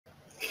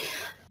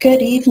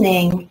Good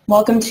evening.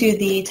 Welcome to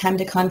the Time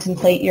to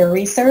Contemplate Your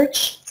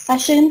Research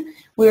session.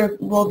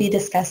 We'll be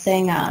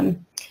discussing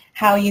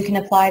how you can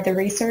apply the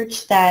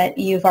research that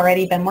you've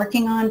already been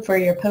working on for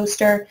your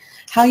poster,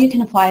 how you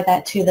can apply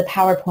that to the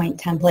PowerPoint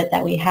template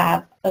that we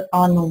have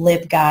on the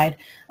LibGuide,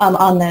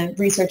 on the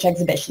Research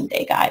Exhibition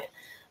Day Guide.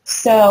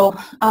 So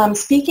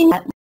speaking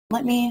of that,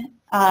 let me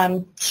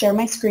share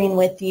my screen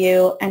with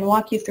you and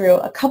walk you through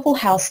a couple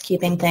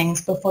housekeeping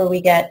things before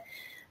we get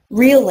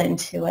real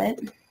into it.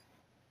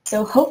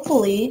 So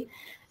hopefully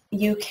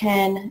you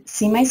can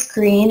see my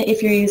screen.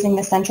 If you're using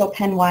the Central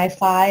Penn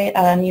Wi-Fi,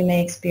 you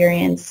may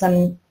experience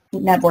some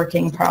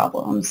networking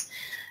problems,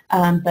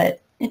 but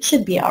it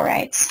should be all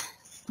right.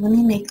 Let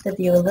me make the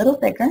view a little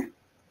bigger.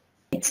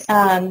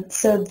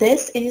 So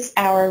this is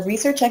our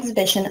Research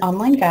Exhibition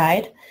Online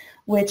Guide,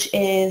 which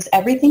is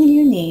everything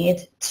you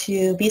need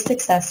to be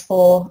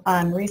successful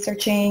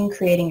researching,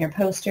 creating your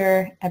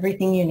poster,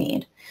 everything you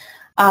need.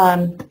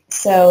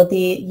 So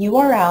the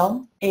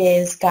URL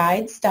is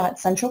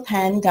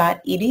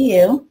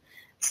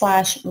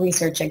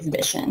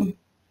guides.centralpenn.edu/researchexhibition.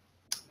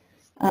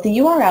 The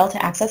URL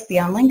to access the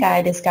online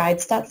guide is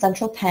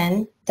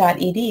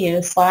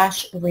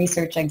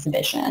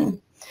guides.centralpenn.edu/researchexhibition.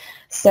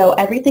 So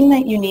everything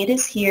that you need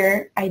is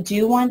here. I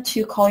do want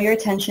to call your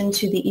attention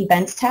to the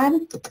Events tab,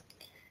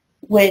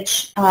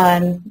 which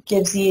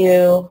gives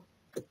you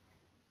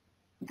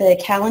the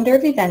calendar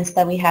of events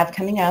that we have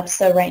coming up.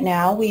 So right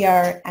now we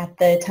are at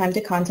the Time to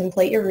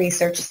Contemplate Your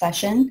Research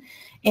session.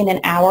 In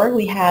an hour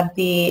we have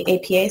the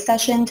APA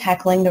session,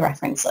 Tackling the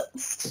Reference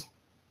List.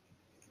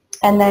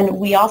 And then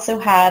we also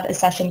have a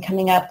session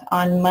coming up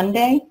on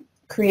Monday,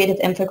 Creative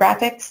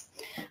Infographics.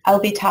 I'll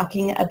be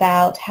talking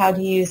about how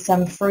to use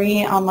some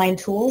free online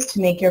tools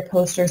to make your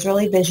posters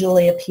really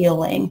visually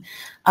appealing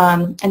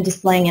and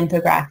displaying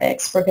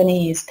infographics. We're going to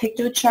use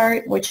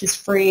PictoChart, which is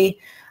free,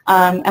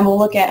 and we'll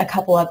look at a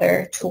couple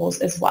other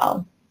tools as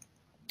well.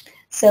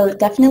 So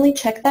definitely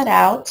check that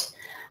out.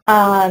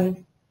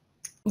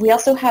 We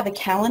also have a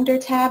calendar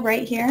tab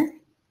right here.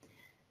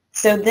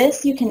 So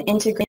this you can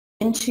integrate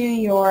into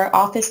your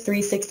Office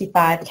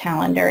 365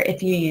 calendar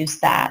if you use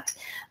that.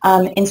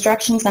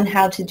 Instructions on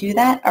how to do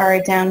that are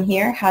down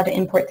here, how to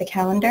import the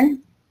calendar.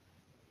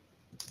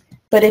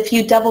 But if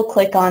you double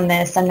click on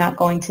this, I'm not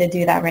going to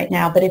do that right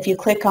now, but if you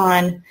click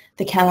on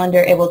the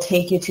calendar, it will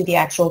take you to the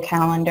actual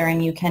calendar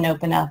and you can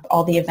open up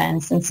all the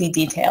events and see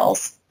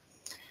details.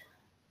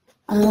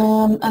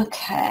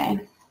 Okay.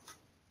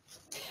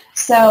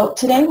 So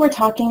today we're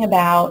talking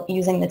about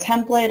using the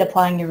template,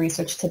 applying your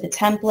research to the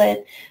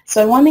template. So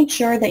I want to make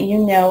sure that you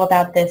know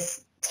about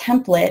this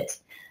template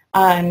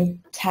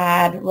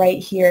tab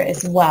right here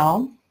as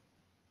well.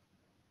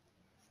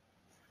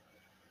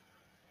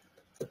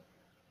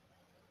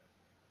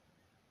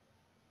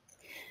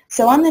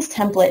 So on this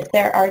template,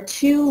 there are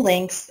two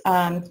links,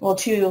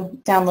 two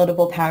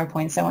downloadable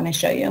PowerPoints I want to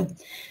show you.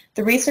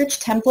 The research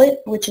template,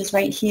 which is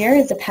right here,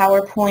 is a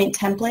PowerPoint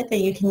template that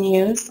you can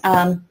use.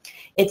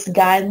 It's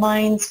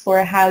guidelines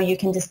for how you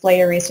can display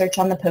your research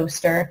on the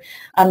poster,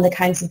 the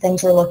kinds of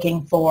things we're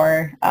looking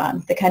for,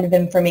 the kind of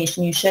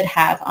information you should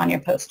have on your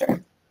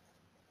poster.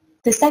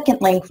 The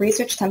second link,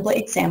 Research Template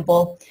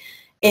Example,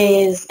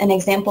 is an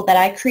example that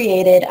I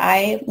created.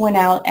 I went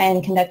out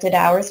and conducted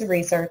hours of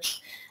research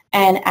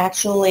and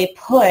actually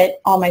put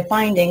all my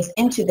findings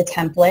into the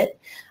template.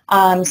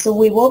 So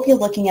we will be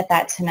looking at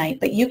that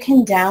tonight, but you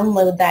can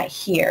download that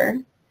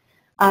here.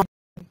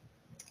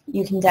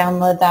 You can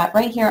download that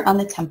right here on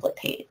the template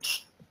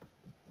page.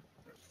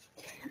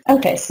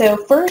 Okay, so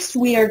first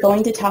we are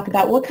going to talk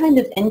about what kind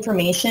of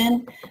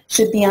information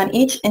should be on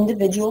each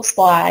individual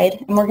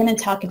slide, and we're going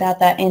to talk about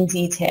that in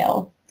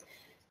detail.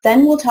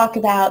 Then we'll talk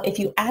about if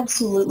you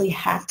absolutely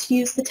have to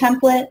use the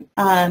template,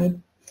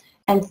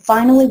 and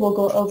finally we'll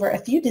go over a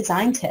few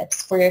design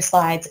tips for your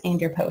slides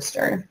and your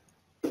poster.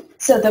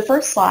 So the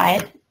first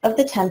slide of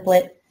the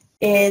template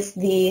is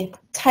the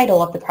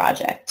title of the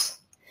project.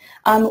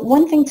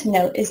 One thing to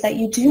note is that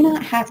you do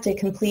not have to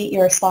complete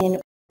your slide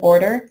in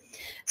order.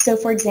 So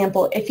for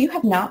example, if you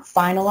have not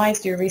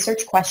finalized your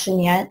research question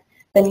yet,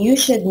 then you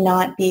should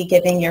not be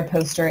giving your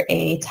poster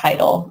a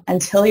title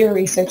until your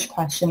research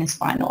question is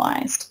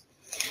finalized.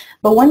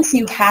 But once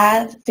you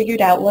have figured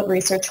out what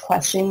research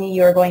question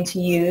you're going to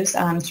use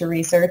to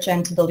research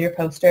and to build your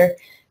poster,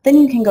 then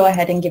you can go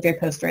ahead and give your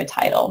poster a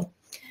title.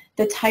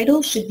 The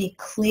title should be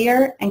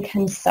clear and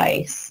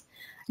concise.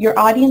 Your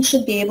audience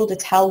should be able to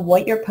tell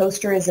what your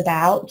poster is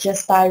about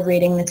just by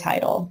reading the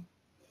title.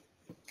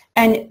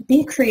 And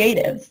be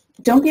creative.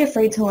 Don't be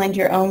afraid to lend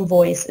your own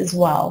voice as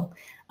well.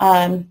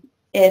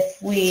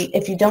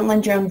 If you don't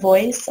lend your own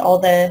voice, all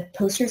the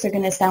posters are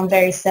going to sound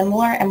very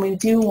similar, and we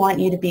do want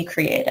you to be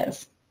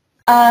creative.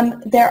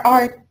 There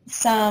are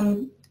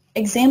some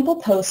example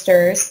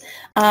posters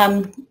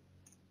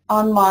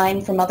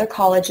online from other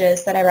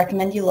colleges that I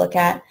recommend you look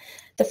at.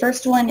 The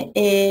first one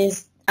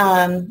is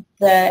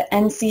the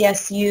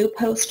NCSU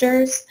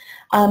posters.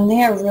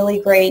 They are really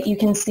great. You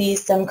can see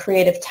some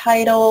creative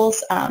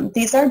titles.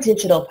 These are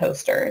digital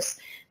posters,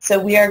 so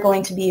we are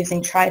going to be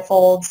using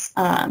trifolds,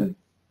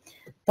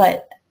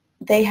 but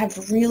they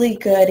have really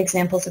good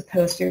examples of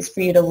posters for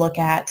you to look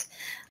at.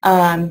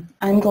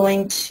 I'm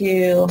going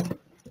to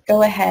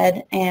go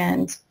ahead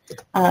and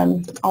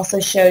also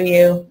show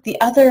you the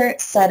other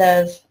set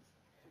of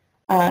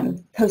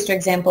poster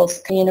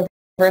examples.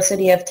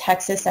 University of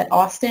Texas at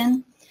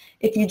Austin.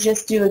 If you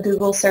just do a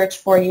Google search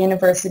for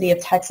University of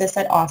Texas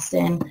at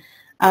Austin,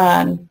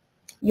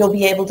 you'll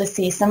be able to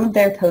see some of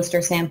their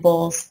poster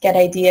samples, get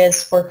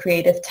ideas for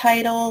creative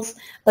titles,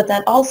 but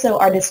that also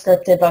are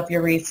descriptive of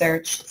your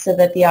research so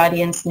that the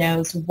audience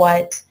knows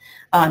what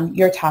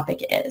your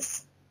topic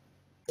is.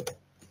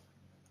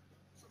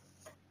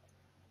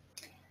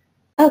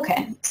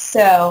 Okay,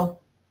 so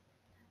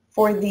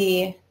for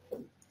the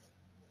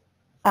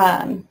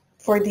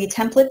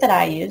template that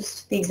I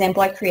used, the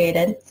example I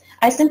created,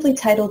 I simply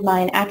titled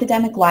mine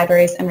Academic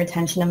Libraries and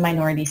Retention of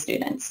Minority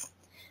Students.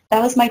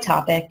 That was my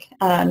topic.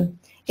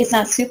 It's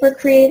not super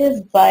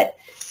creative, but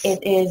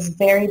it is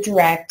very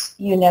direct.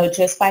 You know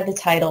just by the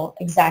title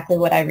exactly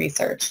what I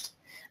researched.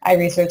 I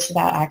researched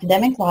about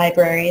academic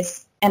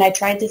libraries, and I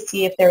tried to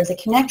see if there was a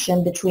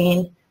connection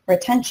between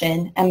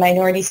retention and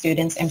minority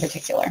students in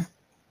particular.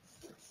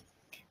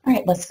 All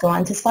right, let's go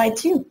on to slide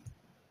 2.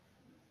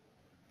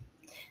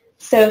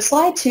 So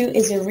slide 2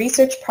 is your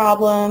research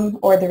problem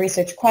or the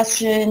research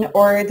question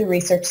or the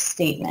research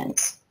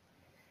statement.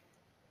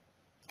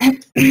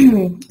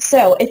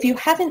 So if you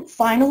haven't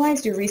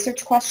finalized your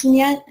research question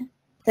yet,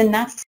 then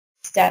that's the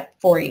step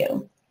for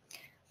you.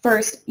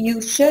 First, you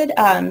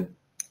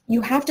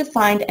have to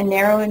find a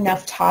narrow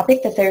enough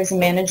topic that there's a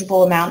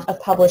manageable amount of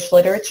published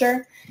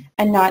literature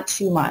and not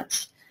too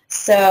much.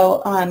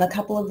 So a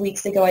couple of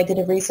weeks ago, I did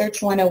a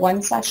Research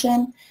 101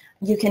 session.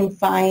 You can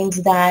find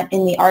that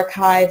in the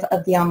archive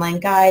of the online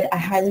guide. I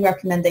highly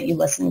recommend that you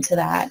listen to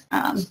that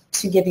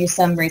to give you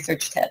some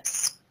research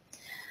tips.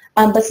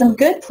 But some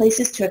good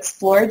places to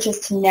explore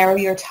just to narrow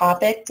your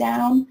topic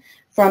down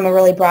from a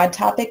really broad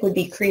topic would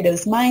be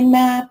Credo's Mind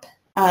Map,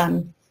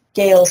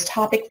 Gale's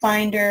Topic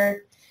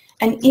Finder,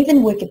 and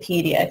even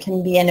Wikipedia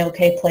can be an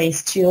okay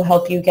place to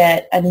help you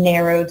get a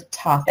narrowed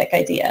topic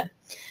idea.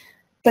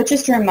 But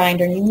just a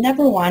reminder, you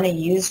never want to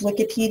use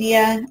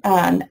Wikipedia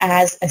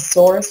as a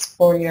source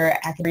for your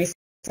academic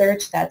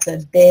research. That's a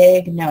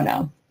big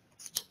no-no.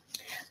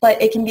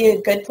 But it can be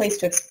a good place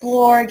to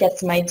explore, get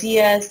some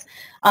ideas.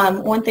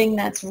 One thing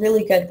that's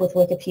really good with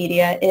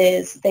Wikipedia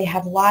is they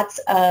have lots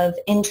of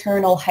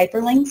internal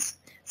hyperlinks,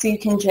 so you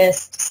can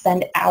just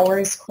spend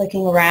hours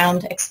clicking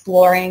around,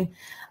 exploring.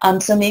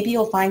 So maybe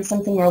you'll find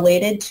something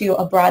related to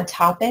a broad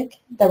topic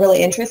that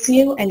really interests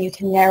you, and you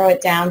can narrow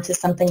it down to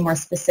something more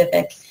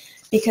specific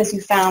because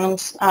you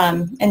found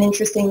an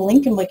interesting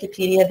link in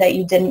Wikipedia that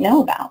you didn't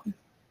know about.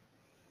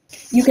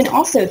 You can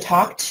also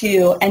talk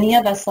to any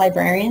of us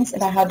librarians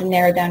about how to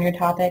narrow down your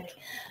topic.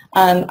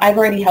 I've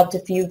already helped a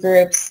few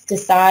groups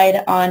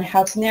decide on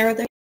how to narrow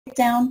their topic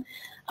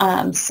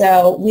down.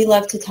 So we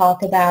love to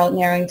talk about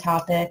narrowing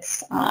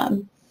topics.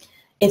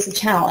 It's a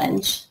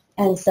challenge,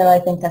 and so I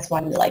think that's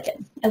why we like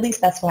it. At least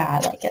that's why I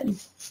like it.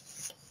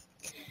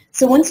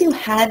 So once you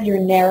have your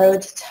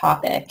narrowed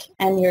topic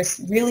and you're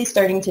really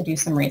starting to do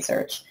some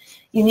research,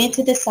 you need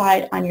to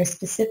decide on your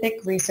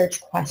specific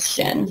research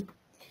question.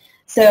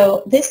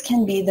 So this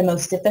can be the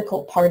most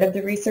difficult part of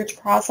the research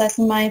process,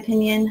 in my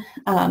opinion,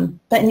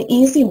 but an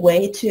easy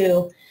way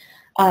to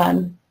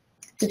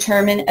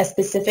determine a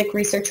specific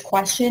research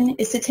question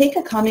is to take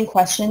a common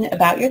question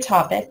about your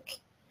topic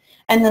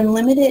and then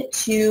limit it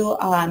to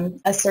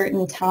a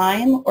certain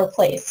time or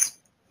place.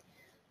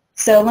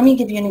 So let me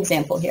give you an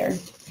example here.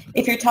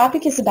 If your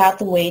topic is about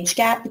the wage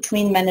gap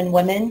between men and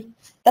women,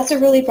 that's a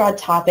really broad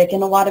topic,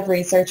 and a lot of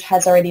research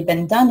has already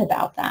been done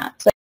about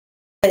that. But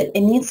it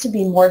needs to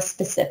be more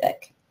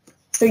specific.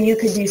 So you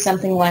could do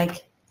something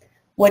like,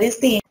 what is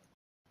the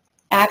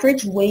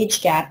average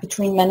wage gap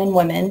between men and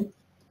women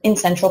in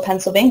central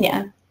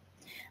Pennsylvania?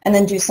 And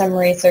then do some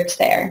research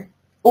there.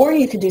 Or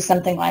you could do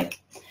something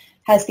like,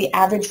 has the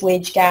average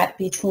wage gap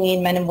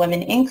between men and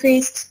women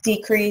increased,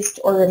 decreased,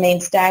 or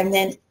remained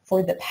stagnant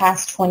for the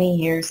past 20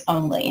 years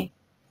only?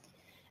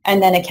 And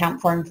then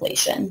account for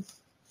inflation.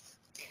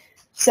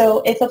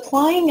 So if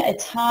applying a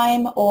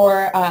time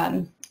or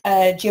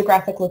a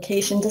geographic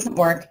location doesn't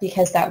work,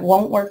 because that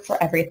won't work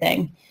for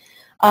everything,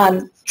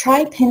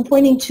 try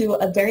pinpointing to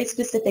a very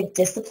specific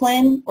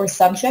discipline or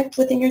subject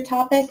within your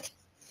topic.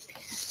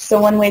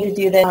 So one way to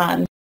do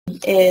this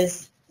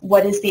is,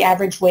 what is the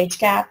average wage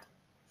gap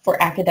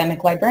for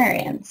academic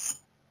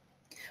librarians?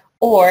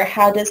 Or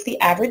how does the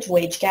average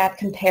wage gap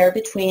compare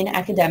between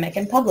academic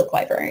and public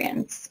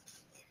librarians?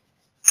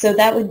 So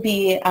that would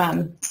be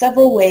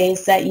several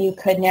ways that you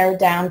could narrow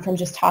down from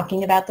just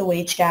talking about the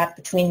wage gap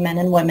between men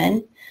and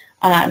women.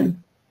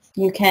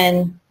 You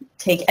can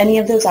take any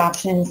of those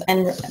options,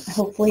 and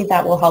hopefully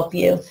that will help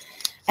you.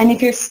 And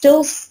if you're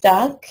still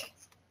stuck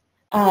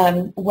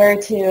how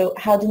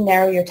to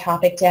narrow your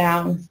topic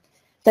down,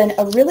 then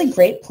a really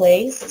great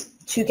place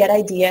to get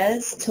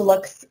ideas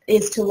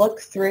is to look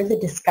through the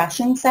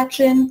discussion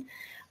section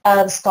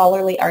of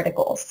scholarly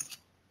articles.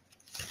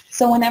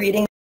 So whenever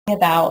reading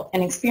about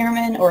an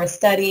experiment or a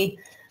study,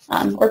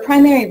 or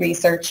primary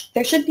research,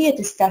 there should be a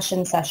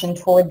discussion session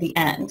toward the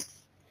end.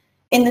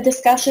 In the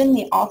discussion,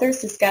 the authors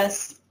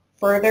discuss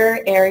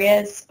further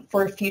areas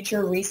for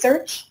future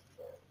research.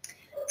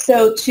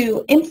 So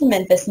to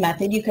implement this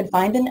method, you could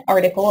find an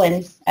article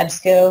in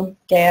EBSCO,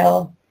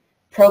 Gale,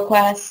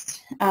 ProQuest,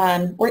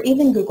 or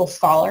even Google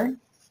Scholar,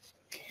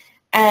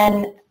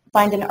 and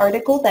find an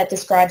article that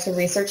describes a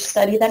research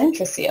study that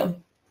interests you.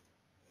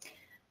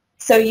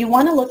 So you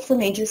want to look for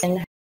major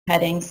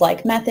headings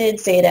like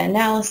methods, data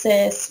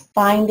analysis,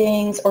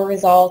 findings or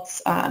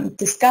results,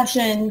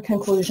 discussion,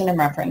 conclusion, and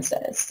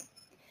references.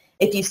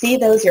 If you see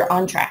those, you're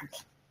on track.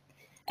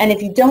 And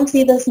if you don't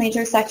see those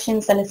major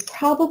sections, then it's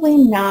probably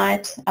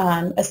not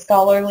a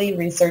scholarly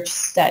research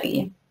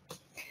study.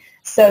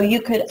 So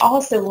you could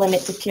also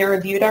limit to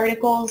peer-reviewed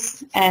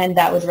articles, and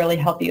that would really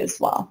help you as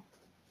well.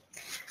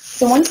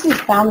 So once you've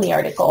found the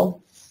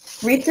article,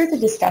 read through the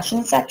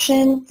discussion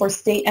section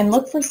and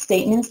look for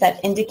statements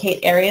that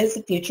indicate areas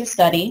of future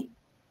study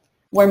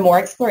where more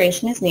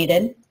exploration is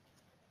needed,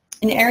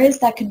 and areas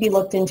that could be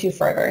looked into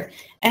further.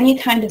 Any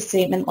kind of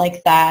statement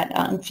like that,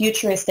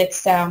 futuristic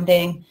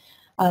sounding,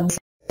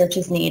 research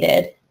is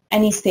needed,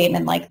 any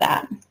statement like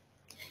that.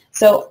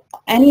 So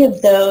any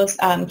of those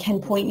can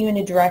point you in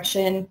a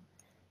direction,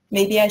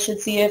 maybe I should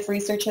see if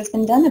research has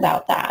been done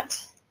about that.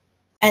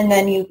 And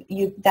then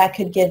that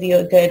could give you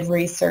a good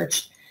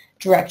research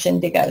direction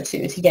to go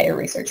to get your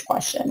research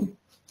question.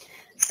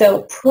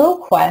 So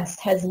ProQuest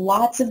has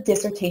lots of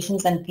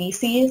dissertations and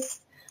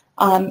theses,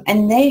 and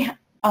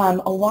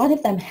a lot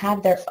of them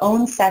have their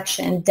own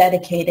section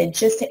dedicated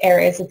just to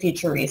areas of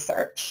future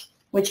research,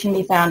 which can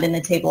be found in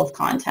the table of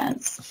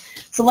contents.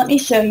 So let me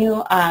show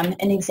you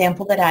an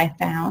example that I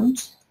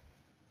found.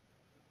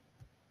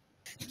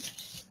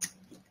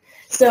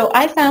 So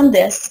I found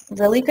this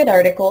really good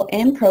article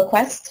in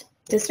ProQuest,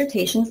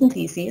 Dissertations and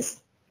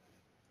Theses.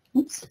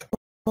 Oops, a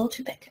little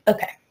too big.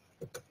 Okay.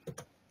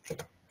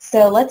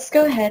 So let's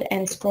go ahead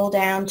and scroll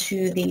down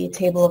to the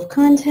table of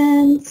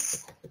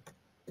contents.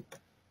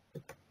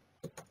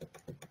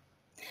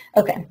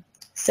 Okay,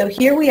 so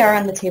here we are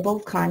on the table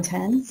of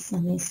contents.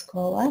 Let me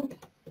scroll up.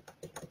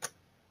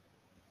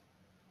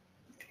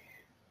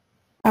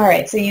 All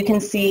right, so you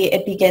can see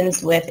it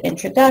begins with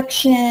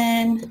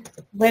introduction,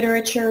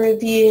 literature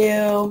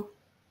review,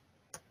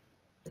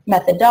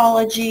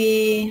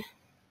 methodology,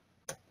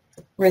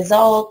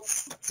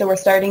 results. So we're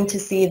starting to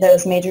see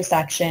those major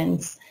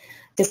sections: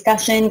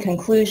 discussion,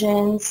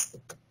 conclusions,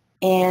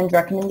 and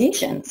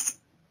recommendations.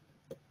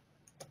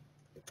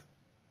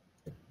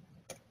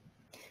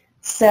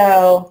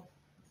 So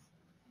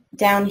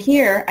down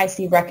here, I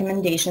see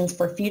recommendations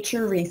for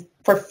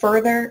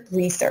further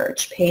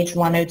research, page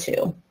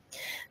 102.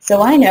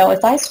 So I know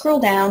if I scroll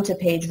down to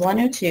page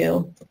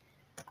 102,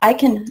 I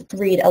can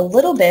read a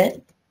little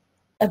bit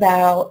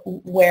about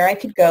where I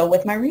could go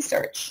with my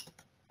research,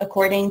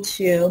 according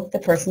to the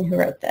person who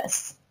wrote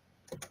this.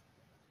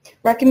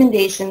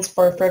 Recommendations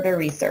for further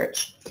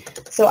research.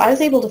 So I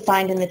was able to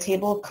find in the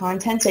table of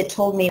contents, it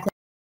told me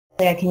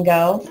where I can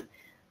go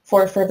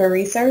for further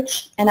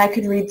research, and I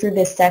could read through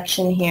this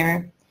section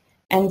here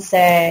and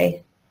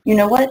say, you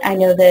know what, I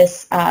know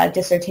this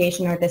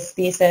dissertation or this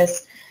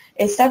thesis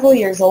is several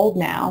years old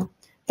now.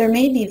 There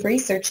may be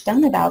research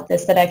done about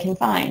this that I can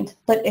find,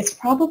 but it's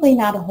probably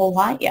not a whole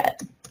lot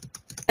yet.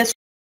 This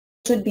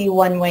would be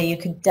one way you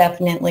could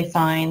definitely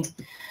find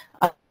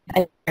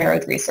a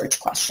narrowed research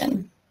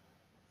question.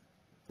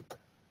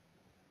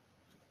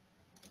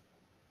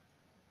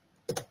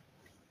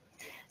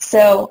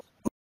 So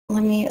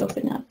let me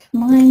open up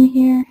mine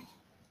here.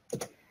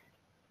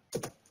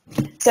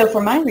 So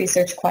for my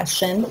research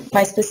question,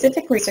 my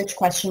specific research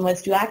question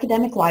was, do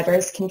academic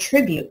libraries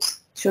contribute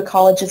to a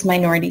college's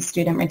minority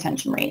student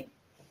retention rate?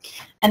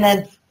 And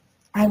then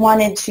I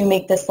wanted to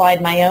make this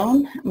slide my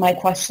own. My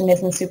question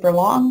isn't super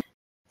long,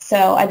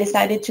 so I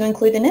decided to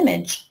include an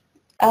image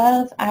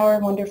of our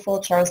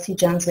wonderful Charles T.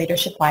 Jones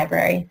Leadership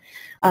Library,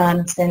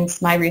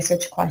 since my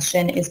research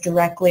question is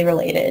directly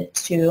related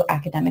to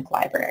academic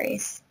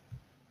libraries.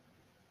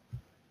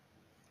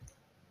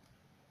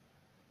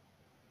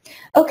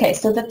 Okay,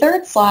 so the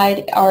third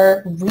slide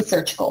are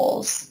research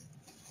goals.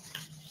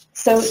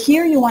 So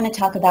here you want to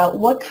talk about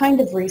what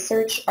kind of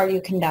research are you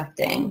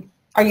conducting?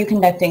 Are you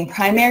conducting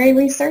primary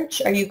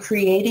research? Are you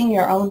creating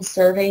your own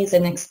surveys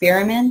and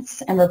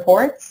experiments and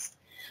reports?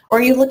 Or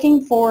are you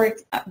looking for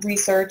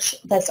research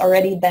that's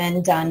already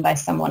been done by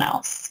someone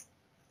else?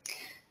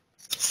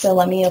 So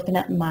let me open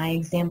up my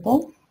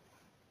example.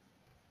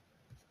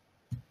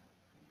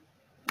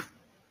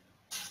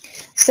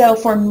 So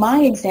for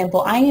my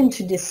example, I am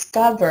to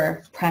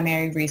discover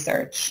primary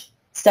research,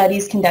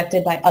 studies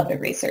conducted by other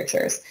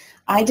researchers.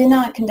 I did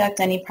not conduct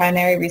any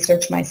primary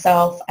research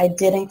myself. I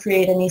didn't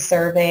create any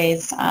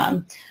surveys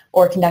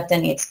or conduct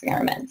any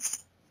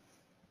experiments.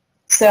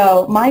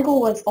 So my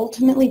goal was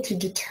ultimately to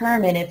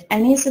determine if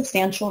any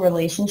substantial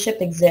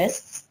relationship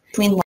exists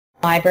between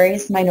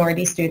libraries,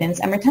 minority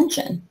students, and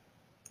retention.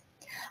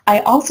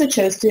 I also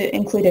chose to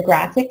include a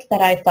graphic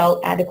that I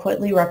felt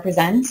adequately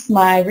represents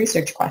my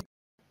research question.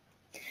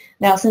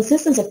 Now, since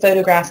this is a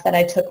photograph that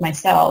I took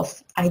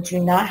myself, I do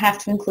not have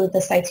to include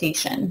the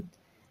citation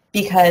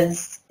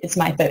because it's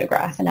my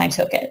photograph and I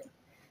took it.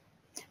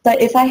 But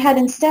if I had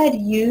instead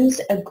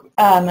used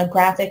a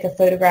graphic, a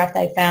photograph that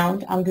I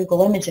found on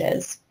Google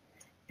Images,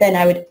 then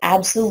I would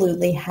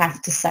absolutely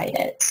have to cite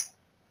it.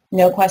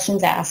 No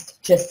questions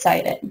asked, just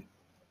cite it.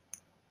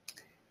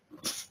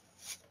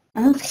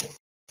 Okay.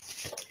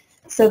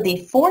 So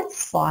the fourth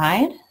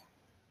slide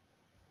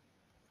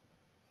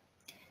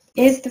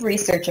is the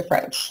research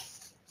approach.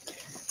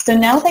 So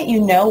now that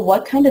you know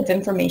what kind of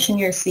information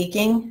you're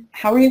seeking,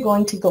 how are you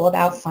going to go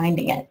about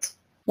finding it?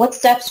 What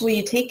steps will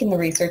you take in the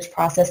research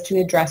process to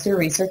address your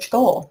research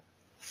goal?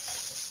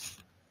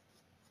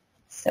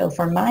 So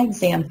for my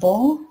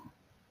example,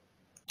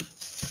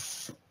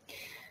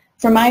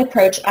 for my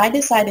approach, I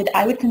decided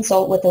I would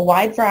consult with a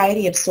wide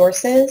variety of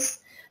sources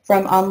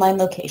from online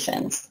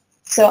locations.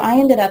 So I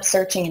ended up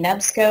searching in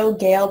EBSCO,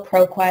 Gale,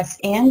 ProQuest,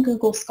 and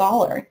Google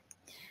Scholar.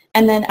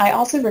 And then I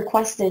also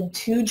requested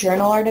 2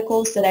 journal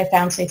articles that I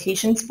found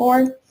citations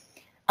for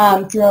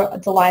through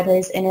the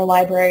library's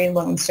interlibrary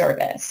loan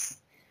service.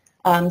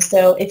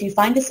 So if you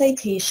find a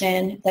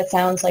citation that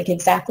sounds like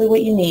exactly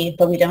what you need,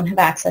 but we don't have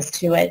access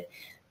to it,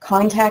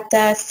 contact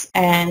us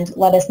and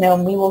let us know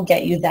and we will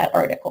get you that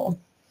article.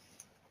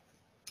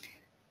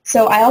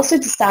 So I also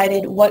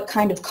decided what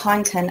kind of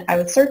content I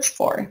would search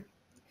for.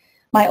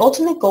 My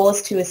ultimate goal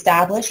is to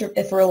establish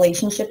if a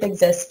relationship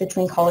exists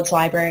between college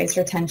libraries,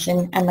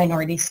 retention, and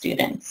minority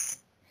students.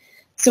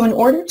 So in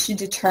order to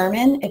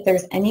determine if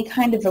there's any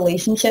kind of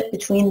relationship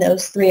between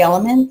those 3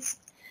 elements,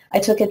 I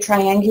took a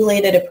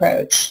triangulated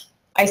approach.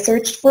 I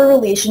searched for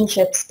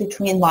relationships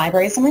between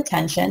libraries and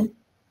retention,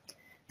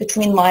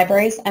 between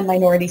libraries and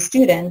minority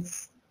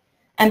students,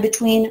 and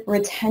between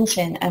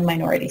retention and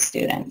minority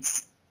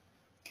students.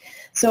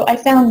 So I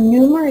found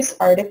numerous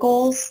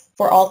articles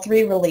for all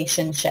 3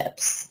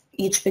 relationships,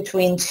 each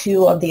between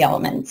 2 of the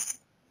elements.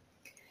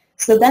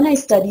 So then I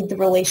studied the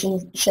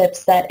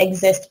relationships that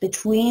exist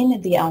between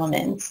the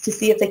elements to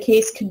see if the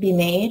case could be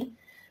made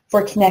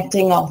for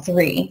connecting all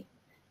 3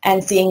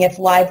 and seeing if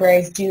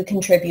libraries do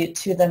contribute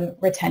to the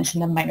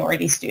retention of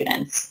minority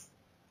students.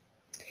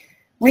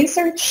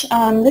 Research,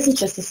 this is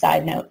just a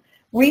side note,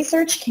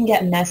 research can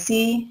get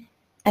messy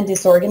and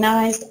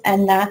disorganized,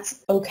 and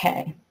that's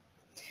okay.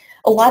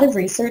 A lot of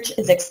research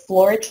is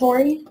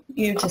exploratory.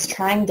 You're just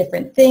trying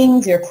different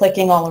things. You're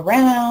clicking all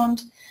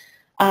around.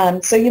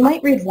 So you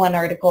might read one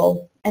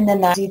article and then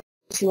that leads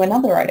you to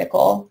another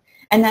article,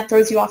 and that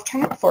throws you off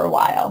track for a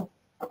while.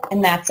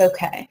 And that's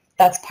okay.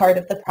 That's part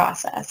of the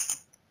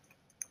process.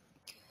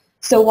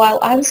 So while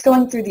I was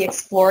going through the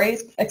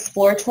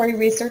exploratory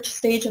research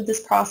stage of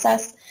this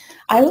process,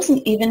 I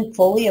wasn't even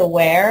fully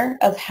aware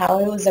of how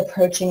I was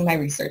approaching my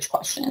research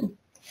question.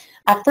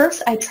 At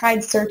first, I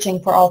tried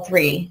searching for all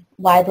 3,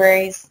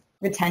 libraries,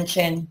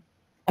 retention,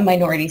 and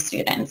minority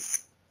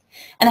students.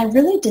 And I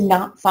really did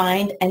not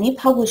find any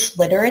published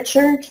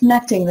literature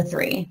connecting the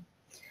 3.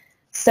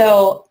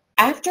 So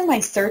after my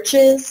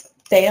searches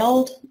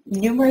failed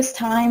numerous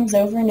times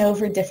over and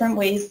over, different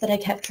ways that I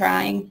kept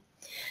trying,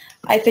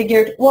 I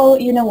figured, well,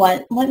 you know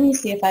what, let me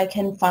see if I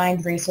can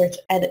find research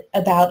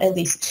about at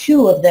least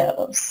 2 of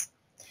those.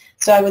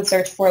 So I would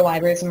search for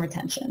libraries and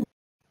retention.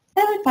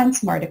 And I would find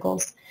some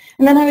articles.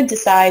 And then I would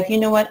decide, you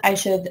know what, I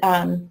should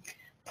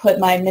put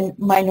my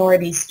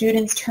minority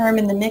students term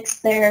in the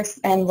mix there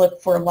and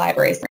look for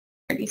libraries for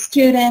minority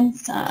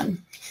students,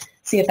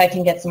 see if I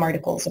can get some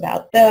articles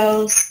about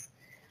those.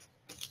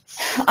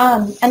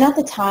 And at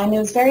the time, it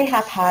was very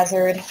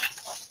haphazard.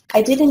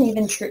 I didn't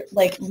even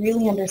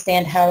really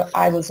understand how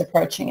I was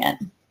approaching it.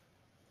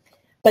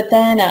 But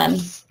then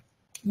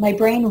my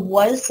brain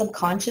was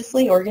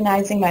subconsciously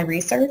organizing my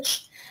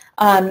research,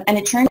 and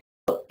it turned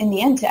out in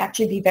the end to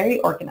actually be very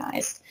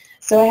organized.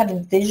 So I have a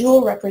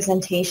visual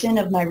representation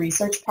of my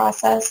research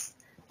process,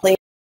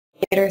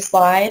 later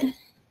slide.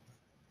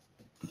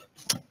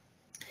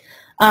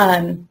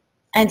 And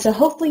so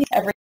hopefully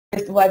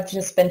what I've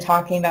just been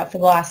talking about for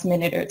the last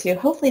minute or 2,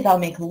 hopefully that'll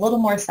make a little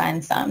more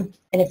sense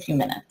in a few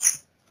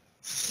minutes.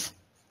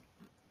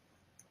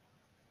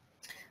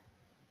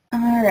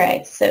 All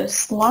right, so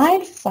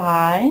slide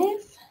 5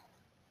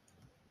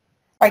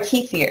 are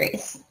key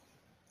theories.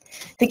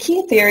 The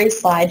key theory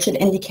slide should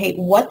indicate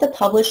what the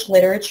published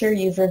literature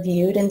you've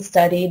reviewed and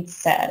studied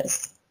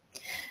says.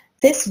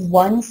 This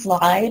one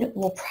slide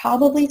will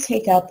probably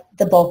take up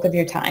the bulk of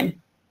your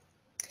time.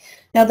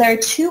 Now, there are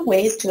 2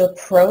 ways to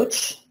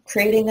approach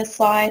creating this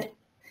slide.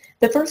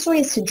 The first way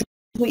is to draw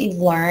what you've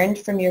learned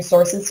from your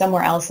sources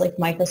somewhere else like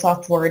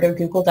Microsoft Word or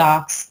Google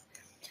Docs,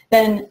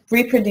 then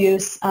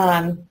reproduce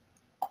on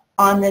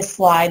this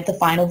slide the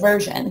final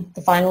version,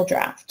 the final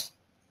draft.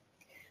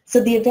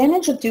 So the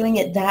advantage of doing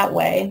it that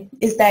way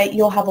is that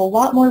you'll have a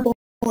lot more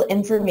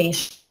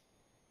information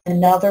in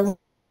another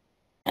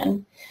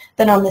than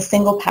on the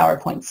single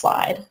PowerPoint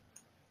slide.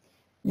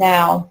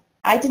 Now,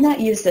 I did not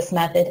use this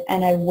method,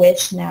 and I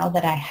wish now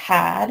that I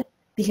had,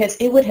 because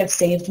it would have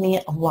saved me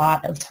a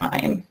lot of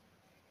time.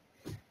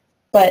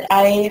 But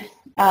I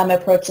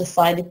approached the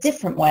slide a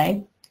different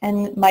way.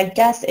 and my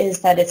guess is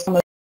that it's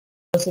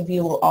most of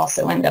you will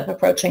also end up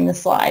approaching the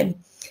slide.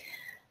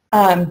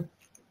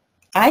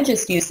 I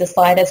just use the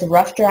slide as a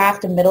rough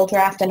draft, a middle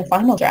draft, and a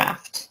final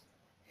draft.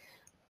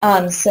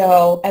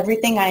 So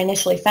everything I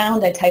initially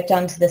found, I typed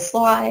onto the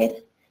slide,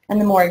 and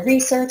the more I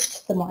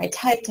researched, the more I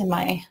typed, and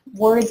my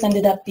words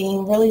ended up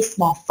being really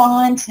small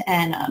font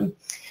and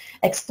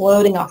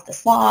exploding off the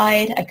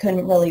slide. I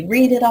couldn't really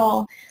read it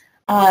all.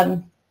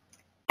 And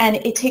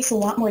it takes a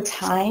lot more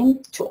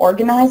time to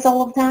organize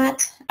all of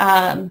that.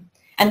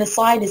 And the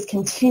slide is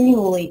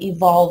continually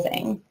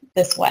evolving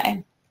this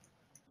way.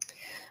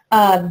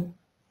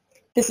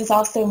 This is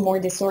also more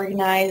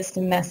disorganized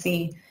and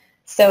messy.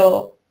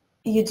 So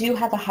you do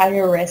have a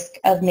higher risk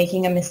of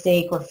making a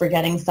mistake or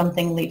forgetting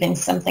something, leaving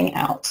something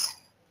out.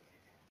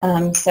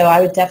 So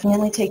I would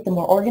definitely take the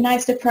more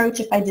organized approach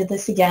if I did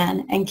this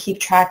again and keep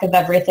track of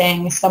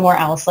everything somewhere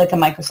else, like a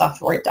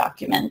Microsoft Word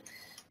document,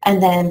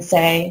 and then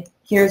say,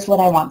 here's what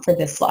I want for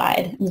this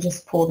slide, and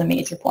just pull the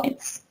major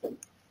points.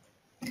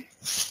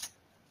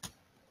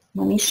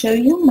 Let me show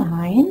you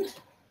mine.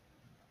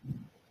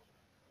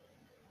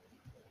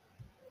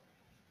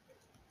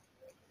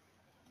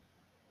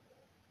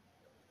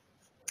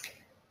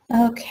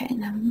 Okay,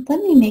 now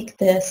let me make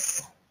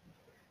this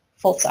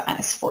full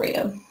size for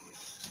you.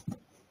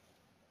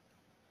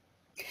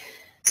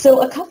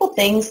 So a couple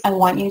things I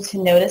want you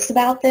to notice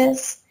about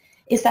this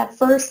is that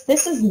first,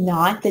 this is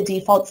not the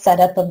default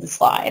setup of the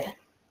slide.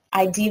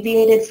 I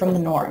deviated from the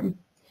norm.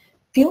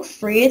 Feel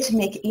free to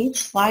make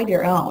each slide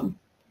your own.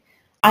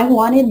 I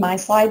wanted my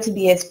slide to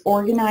be as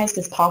organized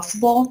as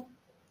possible,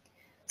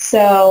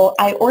 so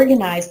I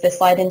organized the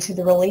slide into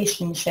the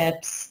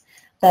relationships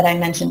that I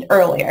mentioned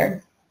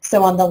earlier.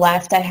 So on the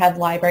left, I have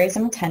libraries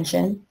and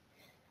retention.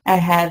 I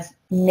have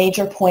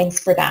major points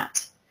for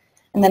that.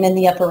 And then in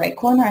the upper right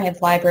corner, I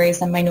have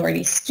libraries and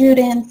minority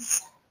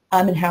students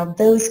and how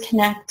those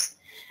connect.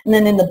 And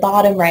then in the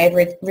bottom right, I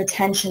have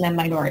retention and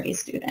minority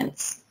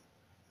students.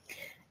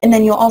 And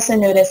then you'll also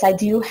notice I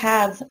do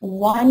have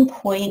 1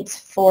 point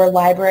for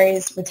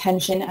libraries,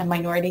 retention, and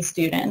minority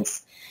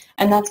students.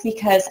 And that's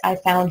because I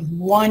found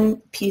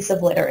one piece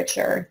of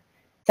literature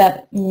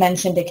that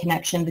mentioned a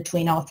connection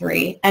between all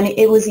three. And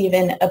it was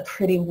even a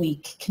pretty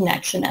weak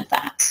connection at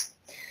that.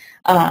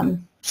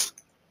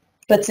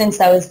 But since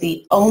that was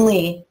the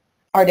only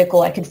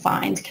article I could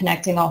find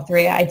connecting all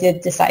three, I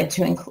did decide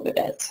to include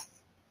it.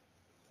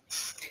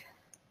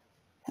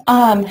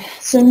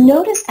 So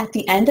notice at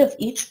the end of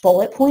each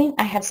bullet point,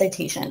 I have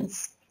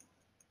citations.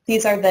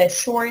 These are the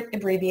short,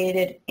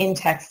 abbreviated,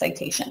 in-text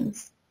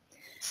citations.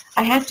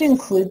 I have to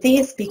include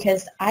these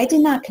because I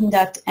did not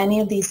conduct any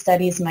of these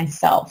studies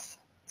myself.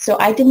 So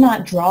I did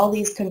not draw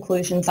these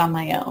conclusions on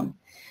my own.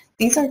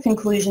 These are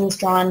conclusions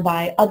drawn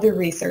by other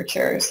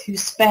researchers who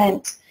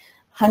spent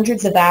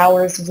hundreds of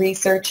hours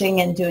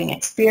researching and doing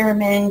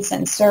experiments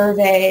and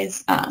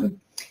surveys, and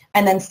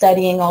then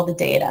studying all the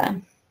data.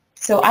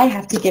 So I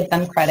have to give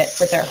them credit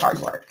for their hard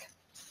work.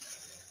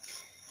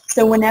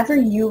 So whenever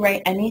you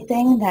write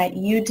anything that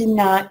you did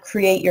not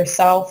create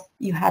yourself,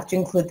 you have to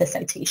include the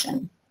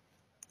citation.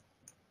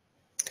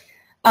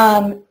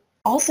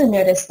 Also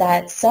notice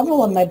that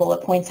several of my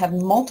bullet points have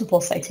multiple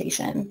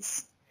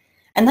citations.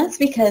 And that's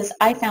because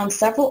I found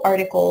several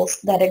articles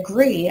that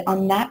agree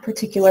on that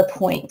particular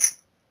point.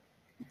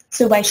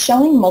 So by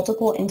showing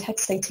multiple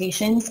in-text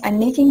citations, I'm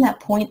making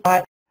that point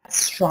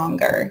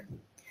stronger.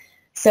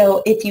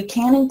 So if you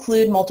can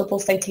include multiple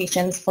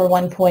citations for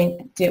one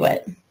point, do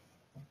it.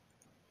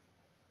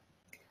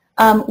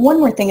 One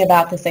more thing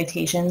about the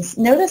citations,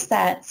 notice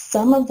that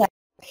some of them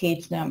have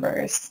page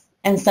numbers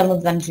and some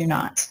of them do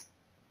not.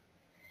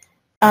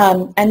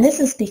 And this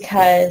is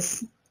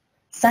because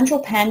Central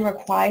Penn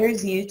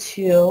requires you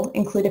to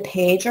include a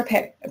page or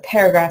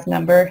paragraph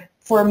number.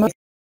 For most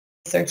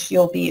research,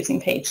 you'll be using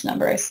page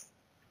numbers.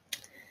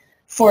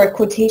 For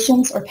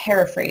quotations or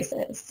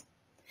paraphrases.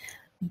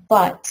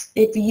 But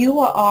if you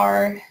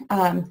are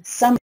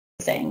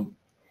summarizing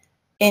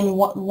in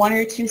one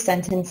or two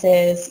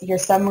sentences, you're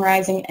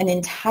summarizing an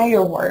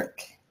entire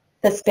work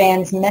that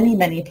spans many,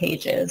 many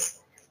pages,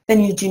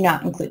 then you do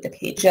not include the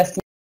page, just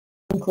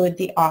include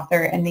the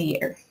author and the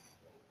year.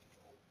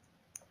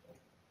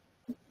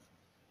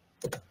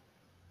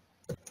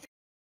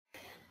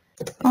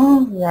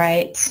 All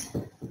right.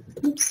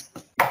 Oops.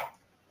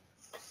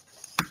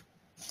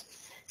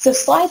 So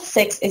slide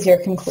 6 is your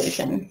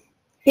conclusion.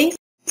 Based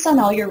on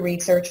all your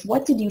research,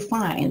 what did you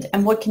find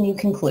and what can you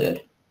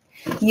conclude?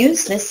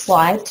 Use this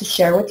slide to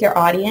share with your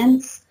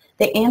audience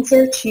the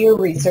answer to your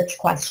research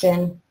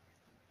question,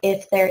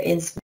 if there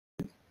is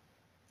one.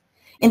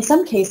 In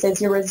some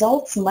cases, your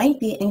results might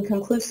be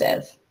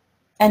inconclusive,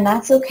 and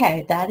that's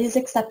okay. That is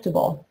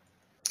acceptable.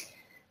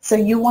 So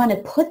you want to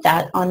put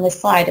that on the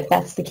slide if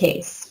that's the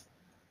case.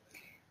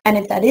 And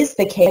if that is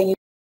the case,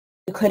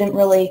 you couldn't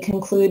really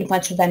conclude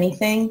much of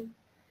anything,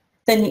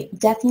 then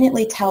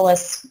definitely tell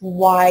us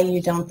why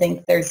you don't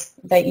think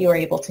that you are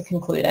able to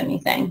conclude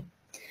anything.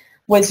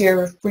 Was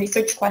your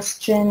research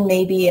question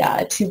maybe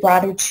too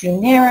broad or too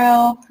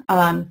narrow?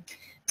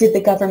 Did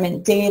the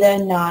government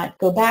data not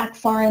go back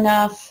far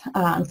enough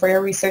for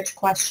your research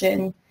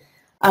question?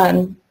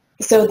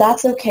 So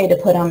that's okay to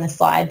put on the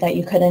slide that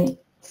you couldn't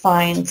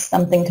find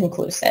something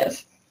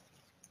conclusive.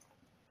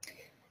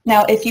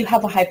 Now, if you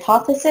have a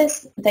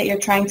hypothesis that you're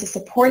trying to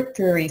support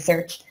through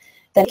research,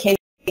 then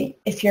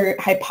if your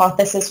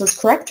hypothesis was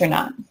correct or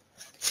not.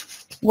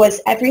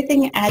 Was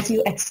everything as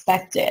you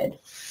expected?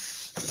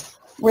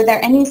 Were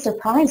there any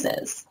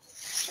surprises?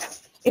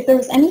 If there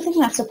was anything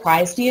that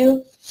surprised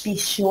you, be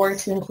sure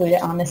to include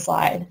it on the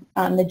slide.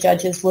 The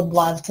judges would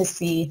love to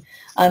see,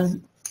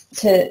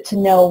 to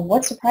know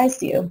what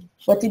surprised you.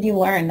 What did you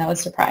learn that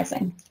was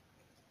surprising?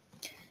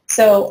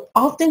 So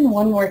often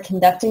when we're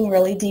conducting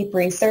really deep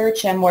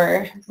research and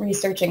we're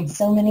researching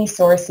so many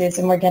sources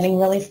and we're getting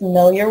really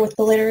familiar with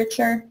the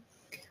literature,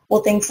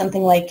 we'll think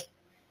something like,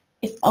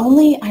 if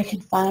only I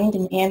could find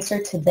an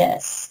answer to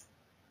this.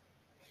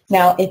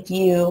 Now, if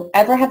you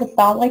ever have a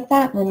thought like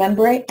that,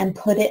 remember it and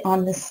put it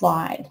on the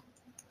slide.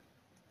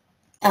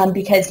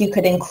 Because you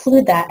could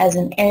include that as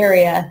an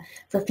area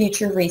for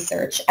future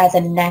research as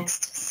a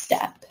next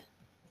step.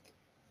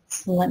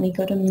 So let me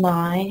go to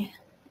my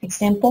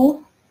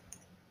example.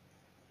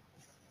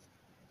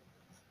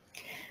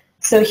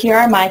 So here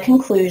are my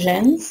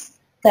conclusions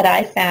that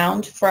I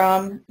found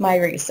from my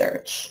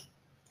research.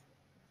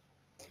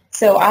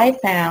 So I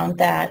found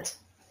that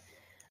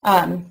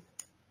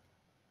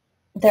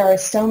there are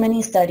so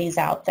many studies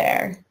out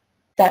there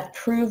that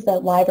prove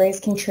that libraries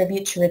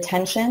contribute to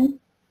retention,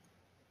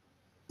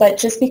 but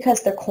just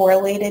because they're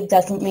correlated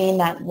doesn't mean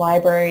that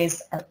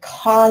libraries are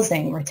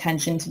causing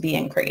retention to be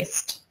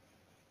increased.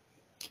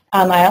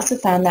 I also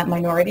found that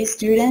minority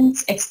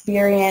students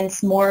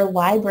experience more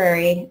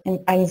library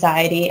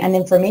anxiety and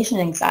information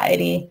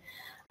anxiety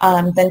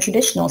than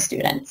traditional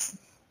students.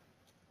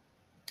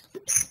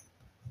 Oops.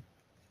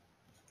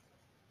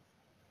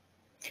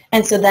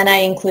 And so then I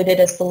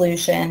included a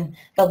solution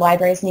that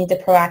libraries need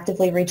to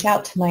proactively reach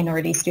out to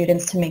minority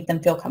students to make them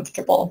feel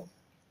comfortable.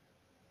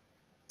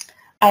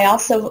 I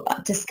also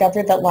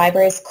discovered that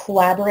libraries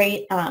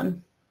collaborate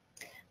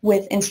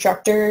with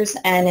instructors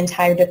and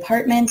entire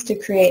departments to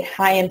create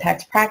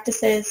high-impact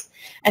practices,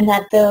 and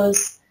that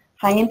those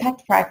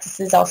high-impact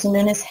practices, also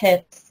known as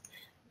HIPs,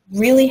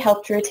 really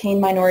help to retain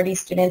minority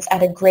students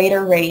at a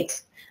greater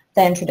rate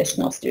than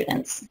traditional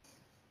students.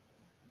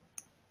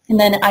 And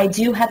then I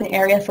do have an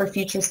area for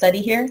future study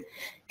here.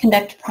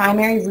 Conduct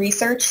primary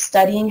research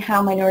studying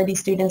how minority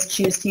students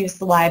choose to use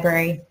the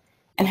library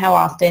and how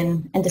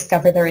often, and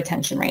discover their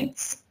retention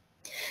rates.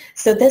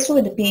 So this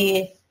would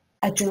be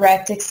a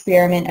direct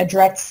experiment, a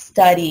direct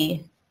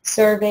study,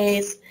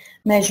 surveys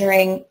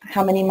measuring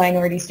how many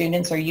minority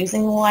students are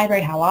using the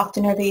library, how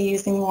often are they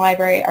using the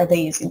library, are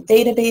they using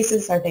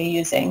databases, are they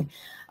using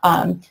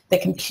the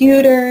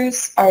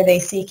computers, are they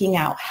seeking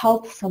out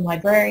help from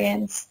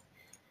librarians,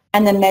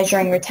 and then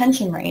measuring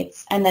retention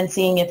rates, and then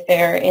seeing if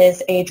there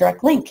is a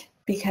direct link,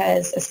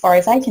 because as far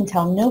as I can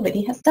tell,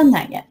 nobody has done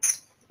that yet.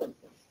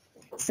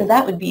 So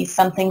that would be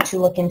something to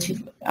look into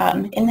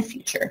in the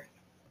future.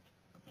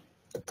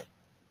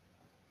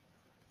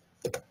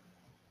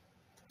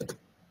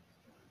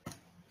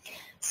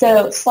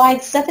 So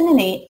slides 7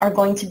 and 8 are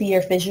going to be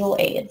your visual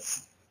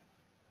aids.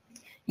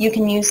 You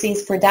can use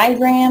these for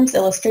diagrams,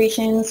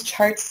 illustrations,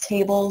 charts,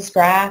 tables,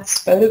 graphs,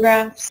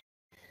 photographs,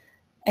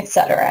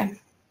 etc.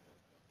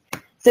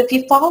 So if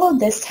you follow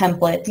this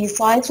template, these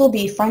slides will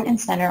be front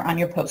and center on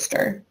your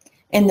poster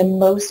in the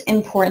most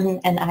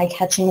important and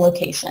eye-catching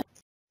location.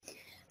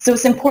 So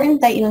it's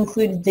important that you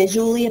include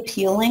visually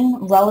appealing,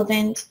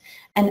 relevant,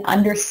 and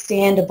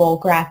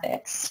understandable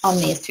graphics on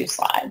these two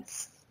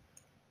slides.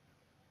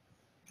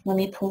 Let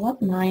me pull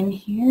up mine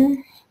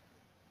here.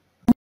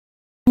 Let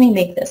me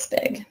make this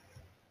big.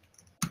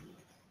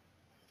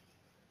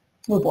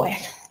 Oh boy,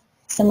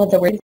 some of the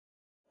words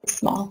are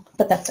small,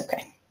 but that's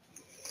okay.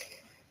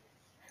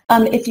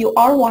 If you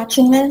are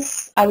watching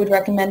this, I would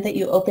recommend that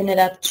you open it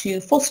up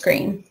to full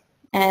screen,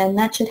 and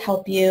that should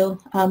help you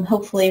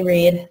hopefully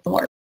read the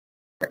words.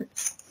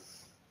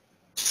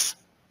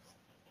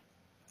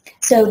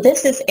 So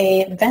this is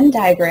a Venn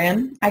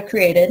diagram I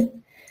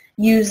created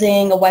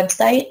using a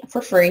website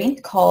for free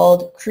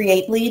called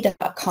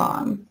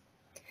creately.com.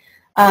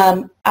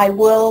 I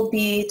will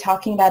be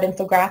talking about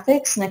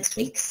infographics next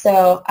week,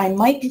 so I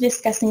might be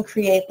discussing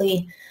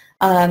Creately.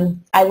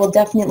 I will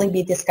definitely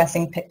be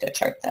discussing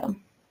Pictochart though.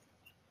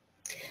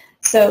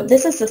 So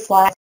this is the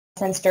slide I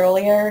referenced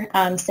earlier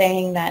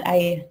saying that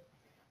I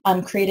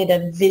created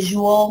a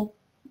visual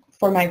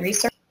for my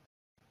research.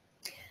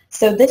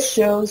 So this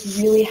shows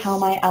really how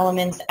my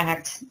elements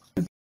act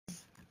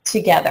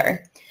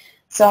together.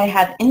 So I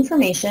have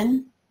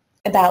information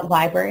about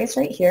libraries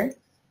right here,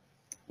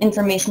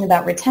 information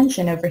about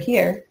retention over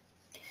here,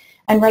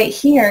 and right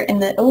here in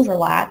the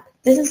overlap,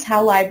 this is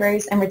how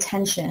libraries and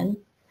retention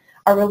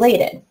are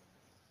related.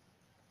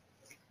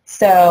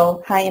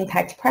 So high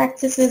impact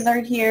practices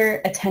are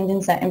here,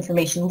 attendance at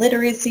information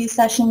literacy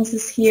sessions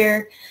is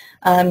here,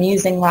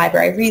 using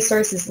library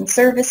resources and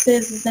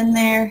services is in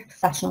there,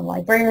 professional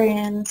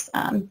librarians,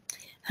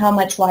 how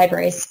much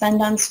libraries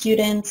spend on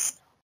students.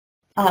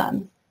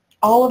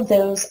 All of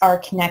those are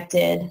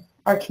connecting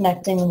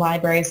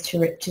libraries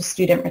to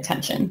student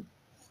retention.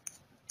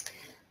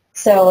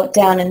 So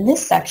down in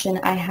this section,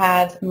 I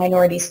have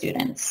minority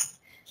students.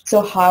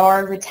 So how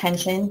are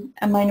retention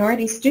and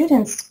minority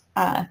students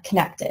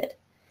connected?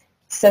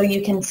 So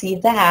you can see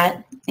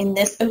that in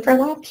this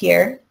overlap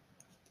here.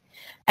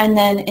 And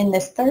then in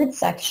this third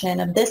section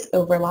of this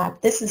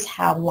overlap, this is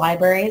how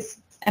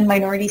libraries and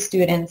minority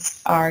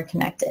students are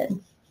connected.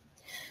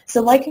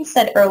 So like I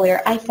said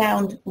earlier, I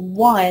found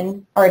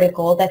one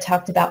article that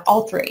talked about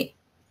all three.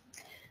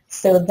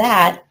 So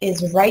that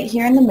is right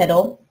here in the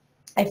middle.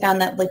 I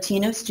found that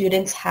Latino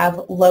students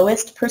have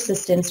lowest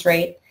persistence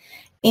rate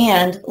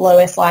and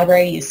lowest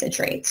library usage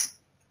rates.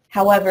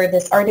 However,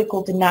 this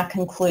article did not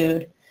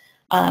conclude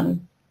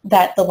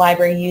that the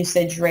library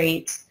usage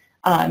rate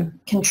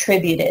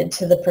contributed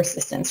to the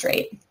persistence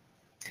rate.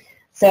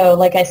 So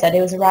like I said,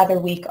 it was a rather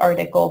weak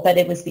article, but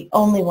it was the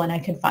only one I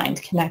could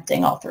find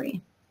connecting all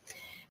three.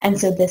 And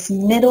so this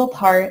middle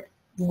part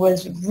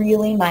was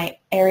really my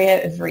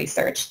area of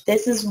research.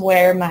 This is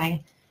where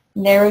my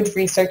narrowed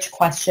research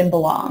question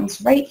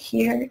belongs, right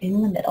here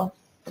in the middle.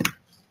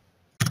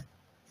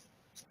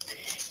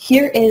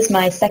 Here is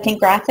my second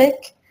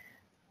graphic.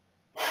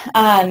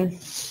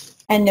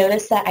 And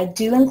notice that I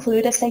do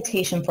include a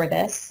citation for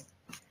this,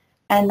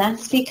 and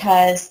that's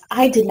because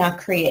I did not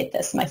create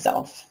this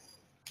myself.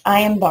 I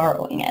am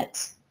borrowing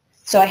it,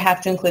 so I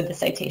have to include the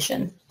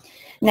citation.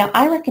 Now,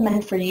 I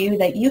recommend for you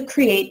that you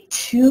create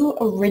 2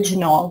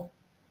 original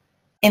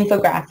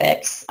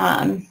infographics,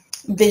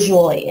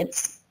 visual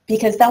aids,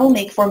 because that will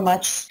make for a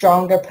much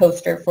stronger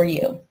poster for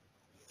you.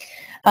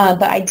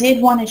 But I did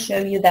want to show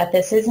you that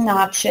this is an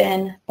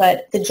option,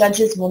 but the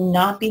judges will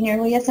not be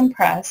nearly as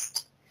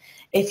impressed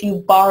if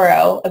you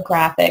borrow a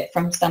graphic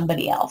from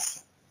somebody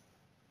else.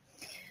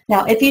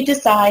 Now, if you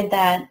decide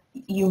that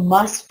you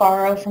must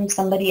borrow from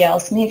somebody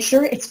else, make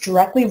sure it's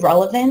directly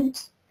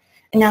relevant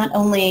and not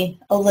only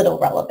a little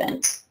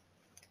relevant.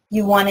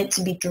 You want it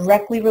to be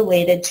directly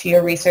related to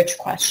your research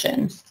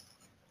question,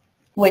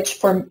 which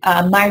for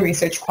my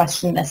research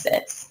question this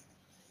is.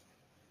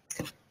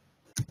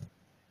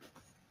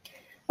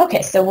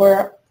 Okay, so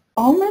we're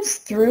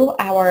almost through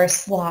our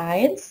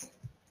slides.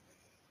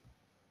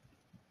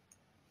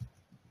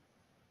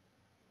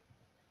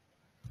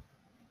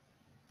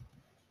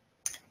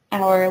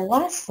 Our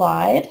last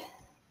slide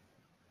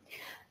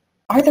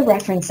are the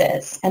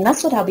references, and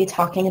that's what I'll be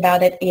talking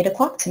about at 8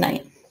 o'clock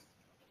tonight.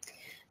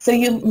 So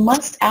you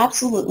must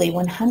absolutely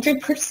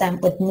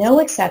 100% with no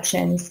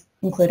exceptions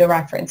include a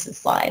references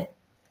slide.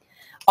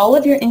 All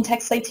of your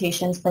in-text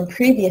citations from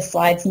previous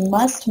slides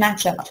must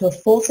match up to a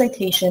full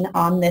citation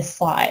on this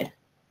slide.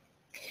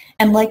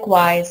 And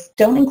likewise,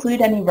 don't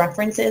include any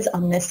references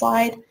on this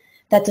slide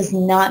that does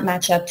not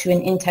match up to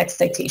an in-text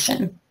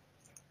citation.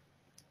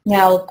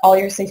 Now, all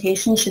your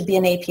citations should be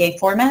in APA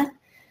format.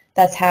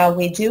 That's how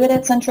we do it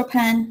at Central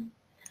Penn,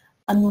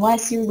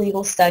 unless you're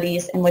legal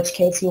studies, in which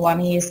case you want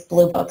to use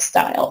Blue Book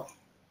style.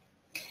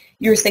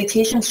 Your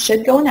citations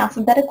should go in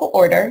alphabetical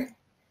order,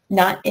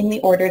 not in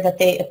the order that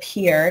they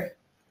appear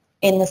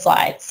in the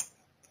slides.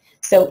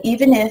 So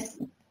even if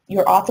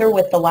your author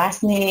with the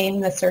last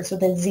name that starts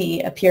with a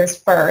Z appears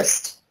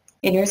first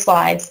in your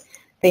slides,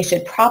 they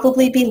should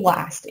probably be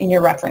last in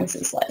your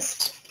references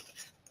list.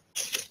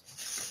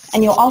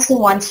 And you'll also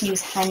want to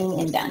use hanging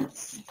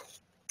indents.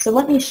 So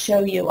let me show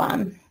you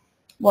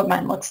what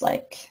mine looks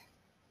like.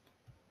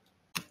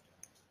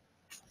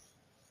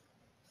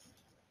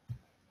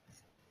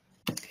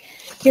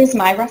 Here's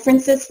my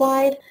references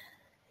slide.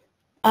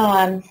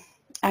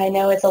 I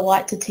know it's a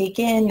lot to take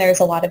in.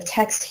 There's a lot of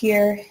text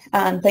here,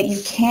 but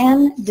you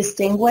can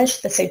distinguish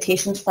the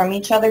citations from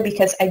each other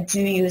because I do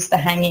use the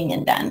hanging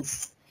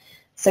indents.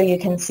 So you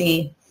can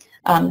see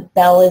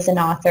Bell is an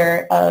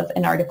author of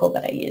an article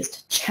that I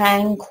used.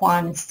 Chang,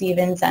 Kwan,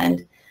 Stevens,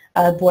 and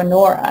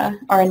Buonora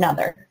are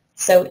another.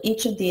 So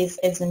each of these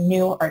is a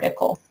new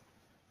article.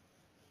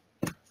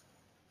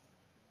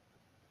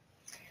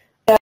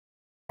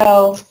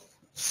 So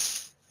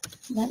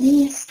let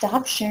me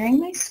stop sharing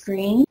my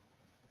screen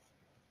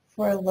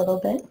for a little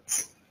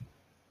bit.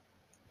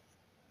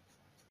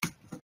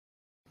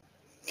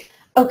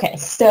 Okay,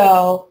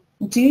 so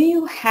do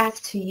you have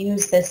to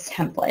use this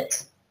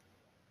template?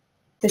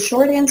 The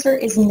short answer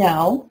is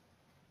no,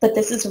 but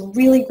this is a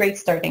really great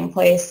starting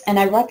place, and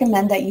I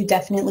recommend that you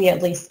definitely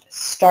at least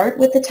start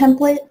with the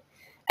template,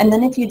 and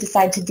then if you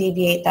decide to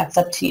deviate, that's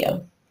up to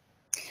you.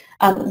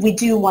 We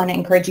do want to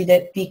encourage you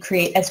to be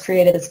as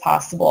creative as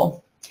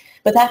possible.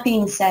 But that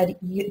being said,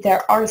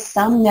 there are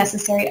some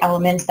necessary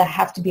elements that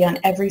have to be on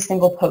every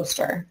single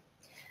poster.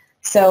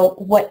 So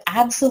what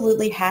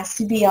absolutely has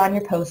to be on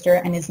your poster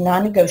and is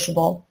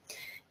non-negotiable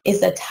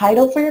is a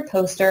title for your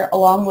poster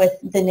along with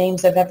the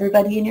names of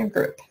everybody in your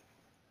group,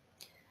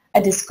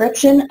 a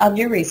description of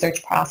your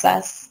research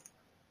process,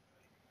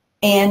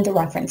 and a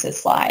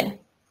references slide.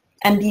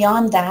 And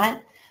beyond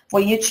that,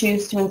 what you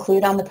choose to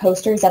include on the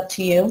poster is up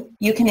to you.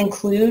 You can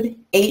include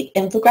 8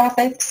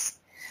 infographics.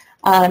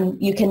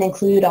 You can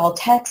include all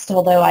text,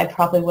 although I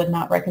probably would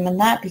not recommend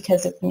that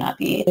because it would not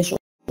be visual.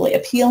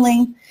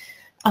 appealing.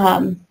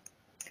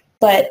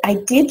 But I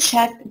did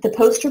check the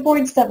poster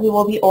boards that we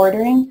will be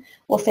ordering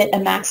will fit a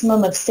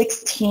maximum of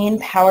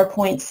 16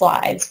 PowerPoint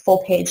slides,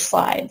 full page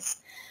slides.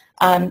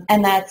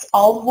 And that's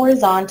all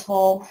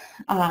horizontal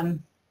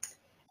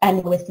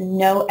and with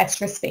no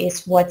extra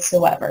space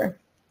whatsoever.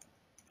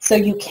 So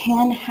you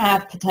can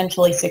have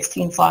potentially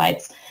 16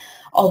 slides,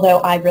 although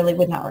I really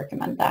would not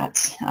recommend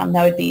that.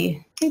 That would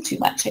be too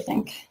much, I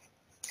think.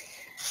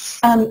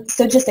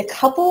 So just a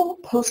couple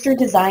poster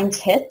design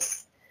tips.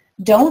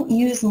 Don't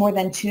use more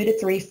than 2 to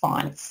 3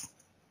 fonts.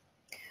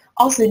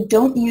 Also,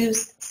 don't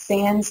use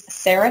sans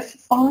serif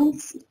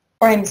fonts,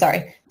 or I'm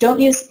sorry, don't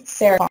use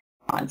serif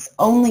fonts.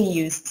 Only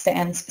use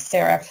sans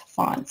serif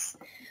fonts.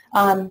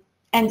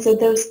 And so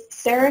those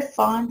serif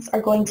fonts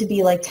are going to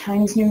be like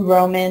Times New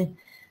Roman.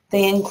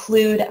 They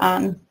include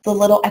the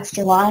little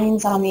extra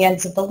lines on the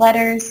ends of the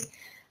letters.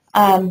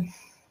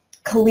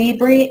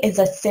 Calibri is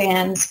a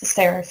sans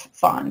serif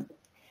font.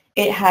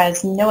 It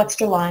has no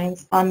extra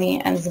lines on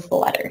the ends of the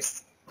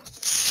letters.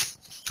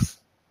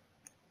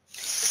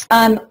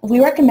 We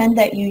recommend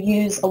that you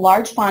use a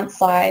large font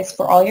size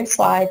for all your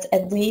slides,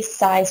 at least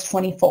size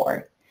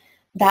 24.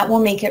 That will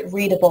make it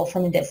readable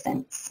from a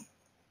distance.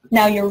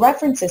 Now your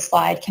references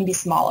slide can be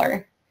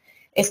smaller.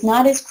 It's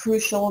not as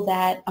crucial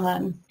that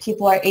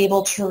people are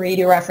able to read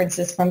your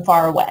references from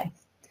far away.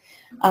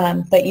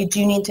 But you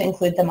do need to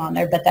include them on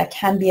there, but that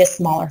can be a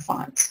smaller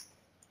font.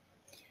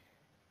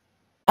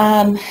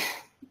 And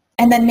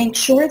then make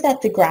sure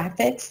that the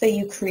graphics that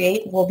you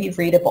create will be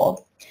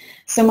readable.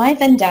 So my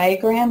Venn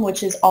diagram,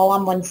 which is all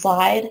on one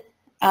slide,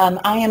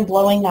 I am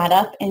blowing that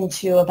up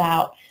into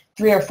about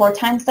 3 or 4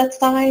 times that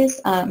size,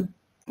 and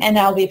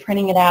I'll be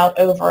printing it out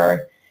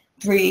over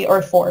 3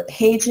 or 4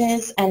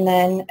 pages, and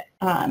then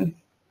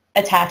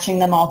attaching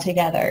them all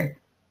together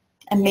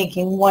and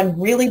making one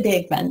really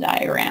big Venn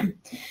diagram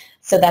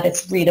so that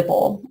it's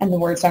readable and the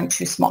words aren't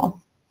too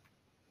small.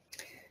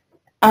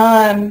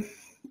 And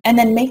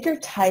then make your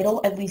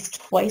title at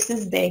least twice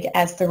as big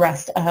as the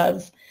rest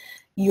of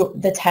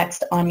the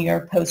text on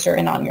your poster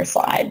and on your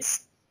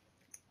slides.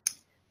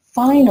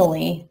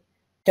 Finally,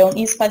 don't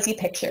use fuzzy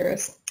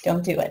pictures.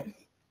 Don't do it.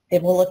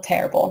 It will look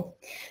terrible.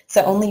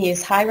 So only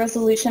use high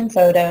resolution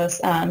photos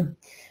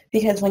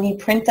because when you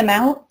print them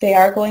out, they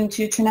are going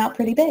to turn out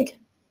pretty big.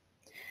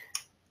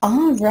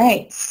 All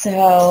right,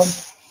 so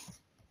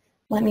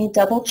let me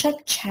double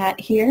check chat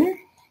here.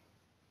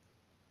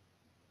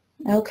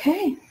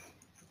 Okay.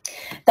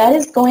 That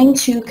is going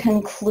to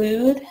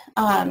conclude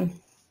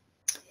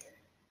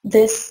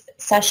this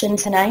session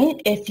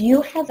tonight. If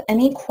you have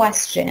any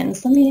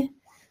questions, let me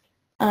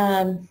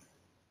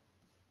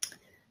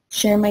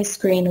share my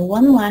screen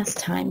one last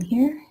time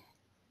here.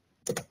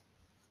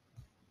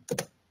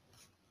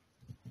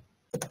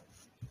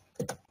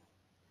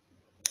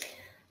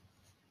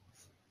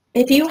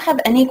 If you have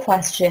any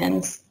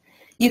questions,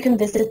 you can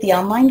visit the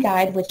online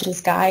guide, which is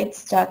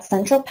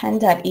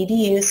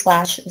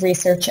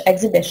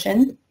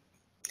guides.centralpenn.edu/research-exhibition.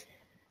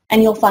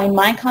 And you'll find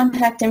my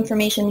contact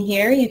information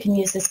here. You can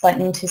use this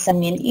button to send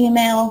me an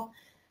email.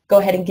 Go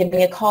ahead and give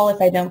me a call.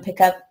 If I don't pick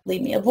up,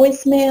 leave me a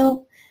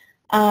voicemail.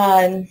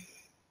 And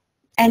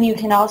you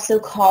can also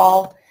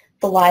call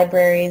the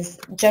library's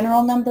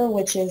general number,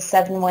 which is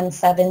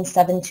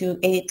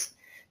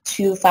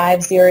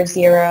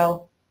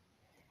 717-728-2500.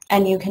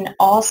 And you can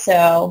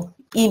also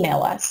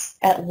email us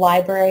at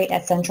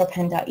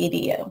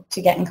library@centralpenn.edu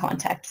to get in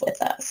contact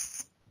with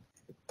us.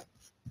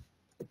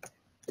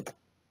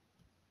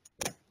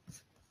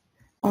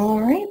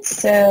 All right,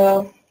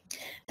 so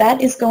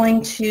that is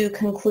going to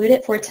conclude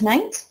it for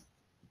tonight.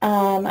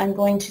 I'm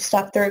going to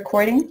stop the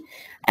recording,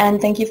 and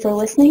thank you for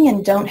listening,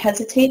 and don't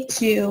hesitate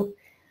to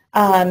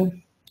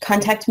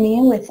contact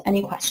me with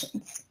any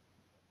questions.